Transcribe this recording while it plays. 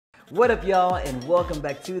What up, y'all, and welcome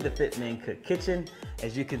back to the FitMenCook kitchen.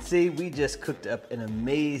 As you can see, we just cooked up an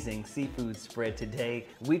amazing seafood spread today.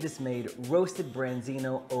 We just made roasted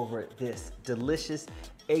Branzino over this delicious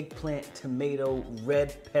eggplant, tomato,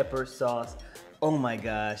 red pepper sauce. Oh my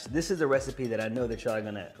gosh, this is a recipe that I know that y'all are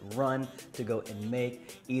gonna run to go and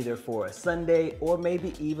make either for a Sunday or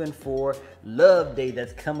maybe even for Love Day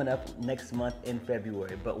that's coming up next month in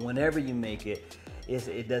February. But whenever you make it,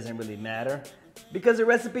 it doesn't really matter because the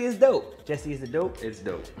recipe is dope. Jesse, is it dope? It's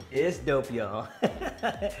dope. It's dope, y'all.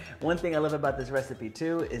 One thing I love about this recipe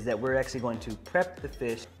too is that we're actually going to prep the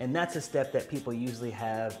fish, and that's a step that people usually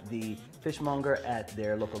have the fishmonger at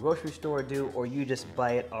their local grocery store do, or you just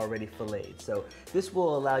buy it already filleted. So this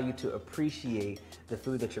will allow you to appreciate the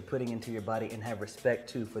food that you're putting into your body and have respect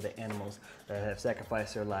too for the animals that have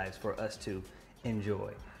sacrificed their lives for us to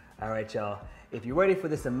enjoy. All right, y'all. If you're ready for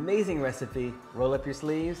this amazing recipe, roll up your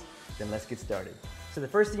sleeves, then let's get started. So the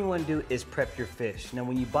first thing you want to do is prep your fish. Now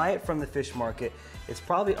when you buy it from the fish market, it's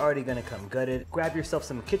probably already going to come gutted. Grab yourself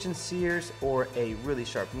some kitchen shears or a really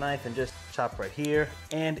sharp knife and just chop right here.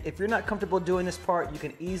 And if you're not comfortable doing this part, you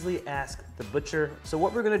can easily ask the butcher. So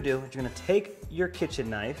what we're going to do is you're going to take your kitchen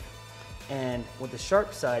knife, and with the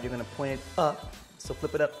sharp side, you're going to point it up. So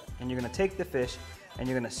flip it up, and you're going to take the fish and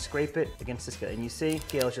you're gonna scrape it against the scale. And you see,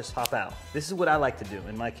 scales just hop out. This is what I like to do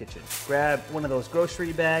in my kitchen. Grab one of those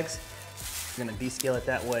grocery bags, you're gonna descale it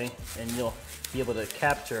that way, and you'll be able to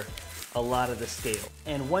capture a lot of the scale.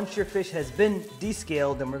 And once your fish has been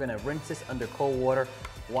descaled, then we're gonna rinse this under cold water,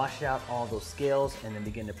 wash out all those scales, and then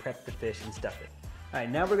begin to prep the fish and stuff it. All right,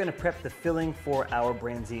 now we're gonna prep the filling for our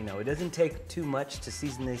Branzino. It doesn't take too much to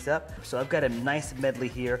season these up. So I've got a nice medley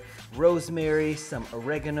here. Rosemary, some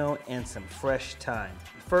oregano, and some fresh thyme.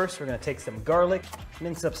 First, we're gonna take some garlic,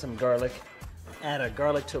 mince up some garlic, add our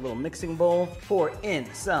garlic to a little mixing bowl, pour in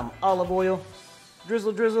some olive oil,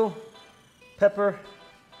 drizzle, pepper,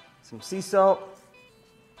 some sea salt.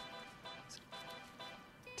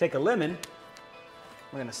 Take a lemon,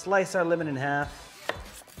 we're gonna slice our lemon in half.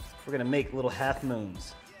 We're gonna make little half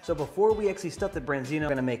moons. So before we actually stuff the Branzino, we're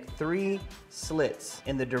gonna make 3 slits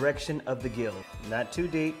in the direction of the gill. Not too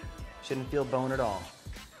deep, shouldn't feel bone at all.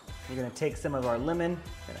 You're gonna take some of our lemon,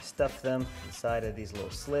 gonna stuff them inside of these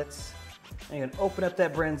little slits. And you're gonna open up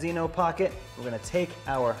that Branzino pocket. We're gonna take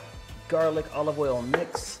our garlic olive oil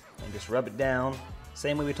mix and just rub it down.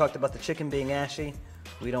 Same way we talked about the chicken being ashy.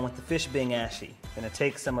 We don't want the fish being ashy. Gonna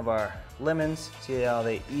take some of our lemons, see how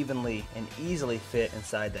they evenly and easily fit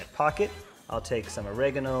inside that pocket. I'll take some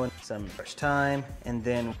oregano and some fresh thyme, and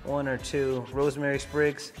then 1 or 2 rosemary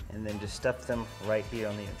sprigs, and then just stuff them right here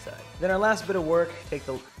on the inside. Then our last bit of work, take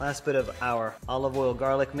the last bit of our olive oil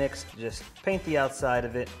garlic mix, just paint the outside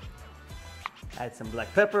of it, add some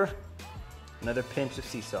black pepper, another pinch of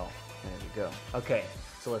sea salt. There we go. Okay.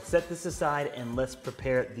 So let's set this aside and let's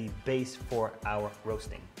prepare the base for our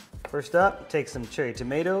roasting. First up, take some cherry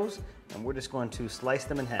tomatoes and we're just going to slice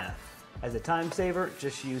them in half. As a time saver,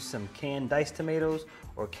 just use some canned diced tomatoes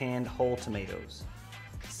or canned whole tomatoes.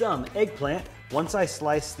 Some eggplant. Once I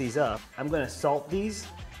slice these up, I'm gonna salt these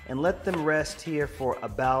and let them rest here for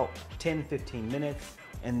about 10-15 minutes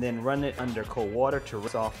and then run it under cold water to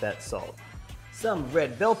rinse off that salt. Some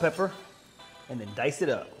red bell pepper and then dice it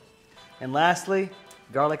up. And lastly,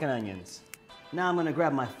 garlic and onions. Now I'm gonna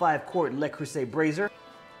grab my 5-quart Le Creuset braiser.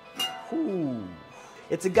 Ooh.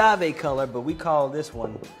 It's agave color, but we call this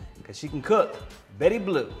one, because she can cook, Betty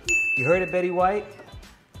Blue. You heard of Betty White?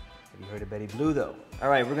 Have you heard of Betty Blue though? All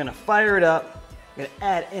right, we're gonna fire it up. We're gonna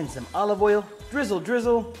add in some olive oil,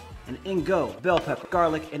 drizzle, and in go bell pepper,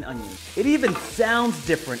 garlic, and onions. It even sounds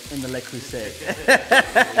different in the Le Creuset.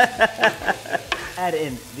 Add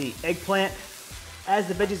in the eggplant. As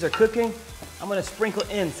the veggies are cooking, I'm gonna sprinkle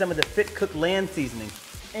in some of the FitCook land seasoning.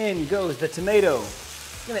 In goes the tomato.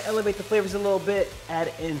 I'm gonna elevate the flavors a little bit,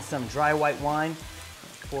 add in some dry white wine.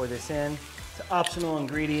 Pour this in. It's an optional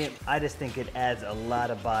ingredient. I just think it adds a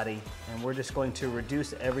lot of body, and we're just going to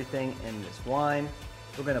reduce everything in this wine.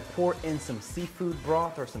 We're gonna pour in some seafood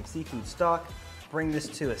broth or some seafood stock, bring this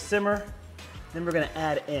to a simmer. Then we're gonna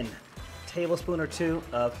add in a tablespoon or 2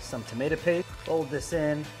 of some tomato paste, fold this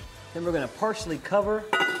in. Then we're gonna partially cover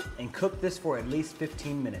and cook this for at least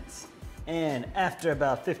 15 minutes. And after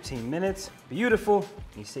about 15 minutes, beautiful.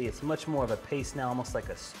 You see it's much more of a paste now, almost like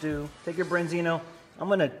a stew. Take your Branzino. I'm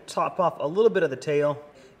gonna top off a little bit of the tail.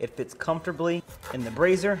 It fits comfortably in the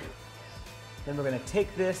braiser. Then we're gonna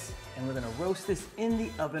take this and we're gonna roast this in the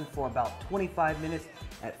oven for about 25 minutes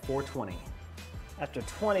at 420. After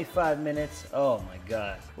 25 minutes, oh my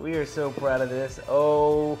gosh, we are so proud of this.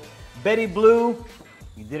 Oh, Betty Blue,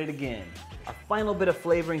 you did it again. Our final bit of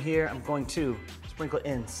flavoring here, I'm going to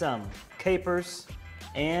sprinkle in some capers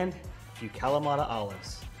and a few Kalamata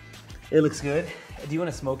olives. It looks good. Do you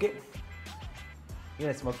want to smoke it? You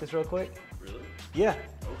want to smoke this real quick? Really? Yeah.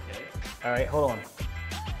 Okay. All right, hold on.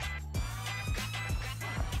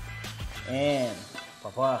 And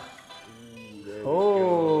papa.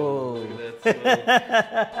 Oh. Look at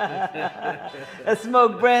that smoke. A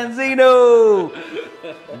smoked Branzino.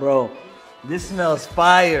 Bro, this smells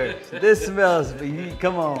fire. This smells,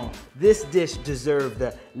 come on. This dish deserved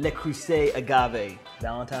the Le Creuset Agave.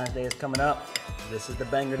 Valentine's Day is coming up. This is the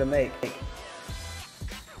banger to make.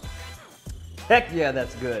 Heck yeah,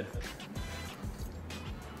 that's good.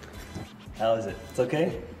 How is it? It's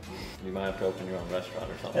okay? You might have to open your own restaurant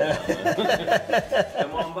or something.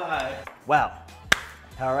 Come on by. Wow.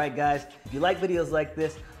 All right, guys, if you like videos like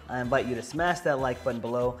this, I invite you to smash that like button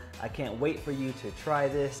below. I can't wait for you to try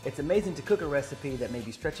this. It's amazing to cook a recipe that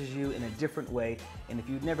maybe stretches you in a different way. And if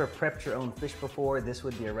you've never prepped your own fish before, this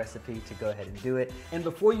would be a recipe to go ahead and do it. And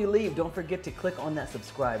before you leave, don't forget to click on that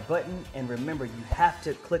subscribe button. And remember, you have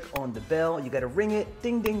to click on the bell. You gotta ring it,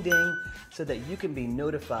 ding, ding, ding, so that you can be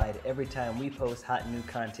notified every time we post hot new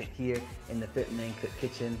content here in the FitMenCook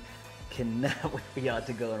kitchen. Cannot wait for y'all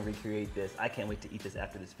to go and recreate this. I can't wait to eat this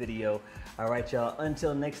after this video. All right, y'all,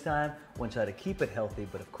 until next time, I want y'all to keep it healthy,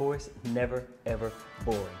 but of course, never, ever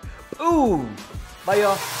boring. Boom! Bye,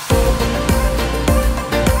 y'all.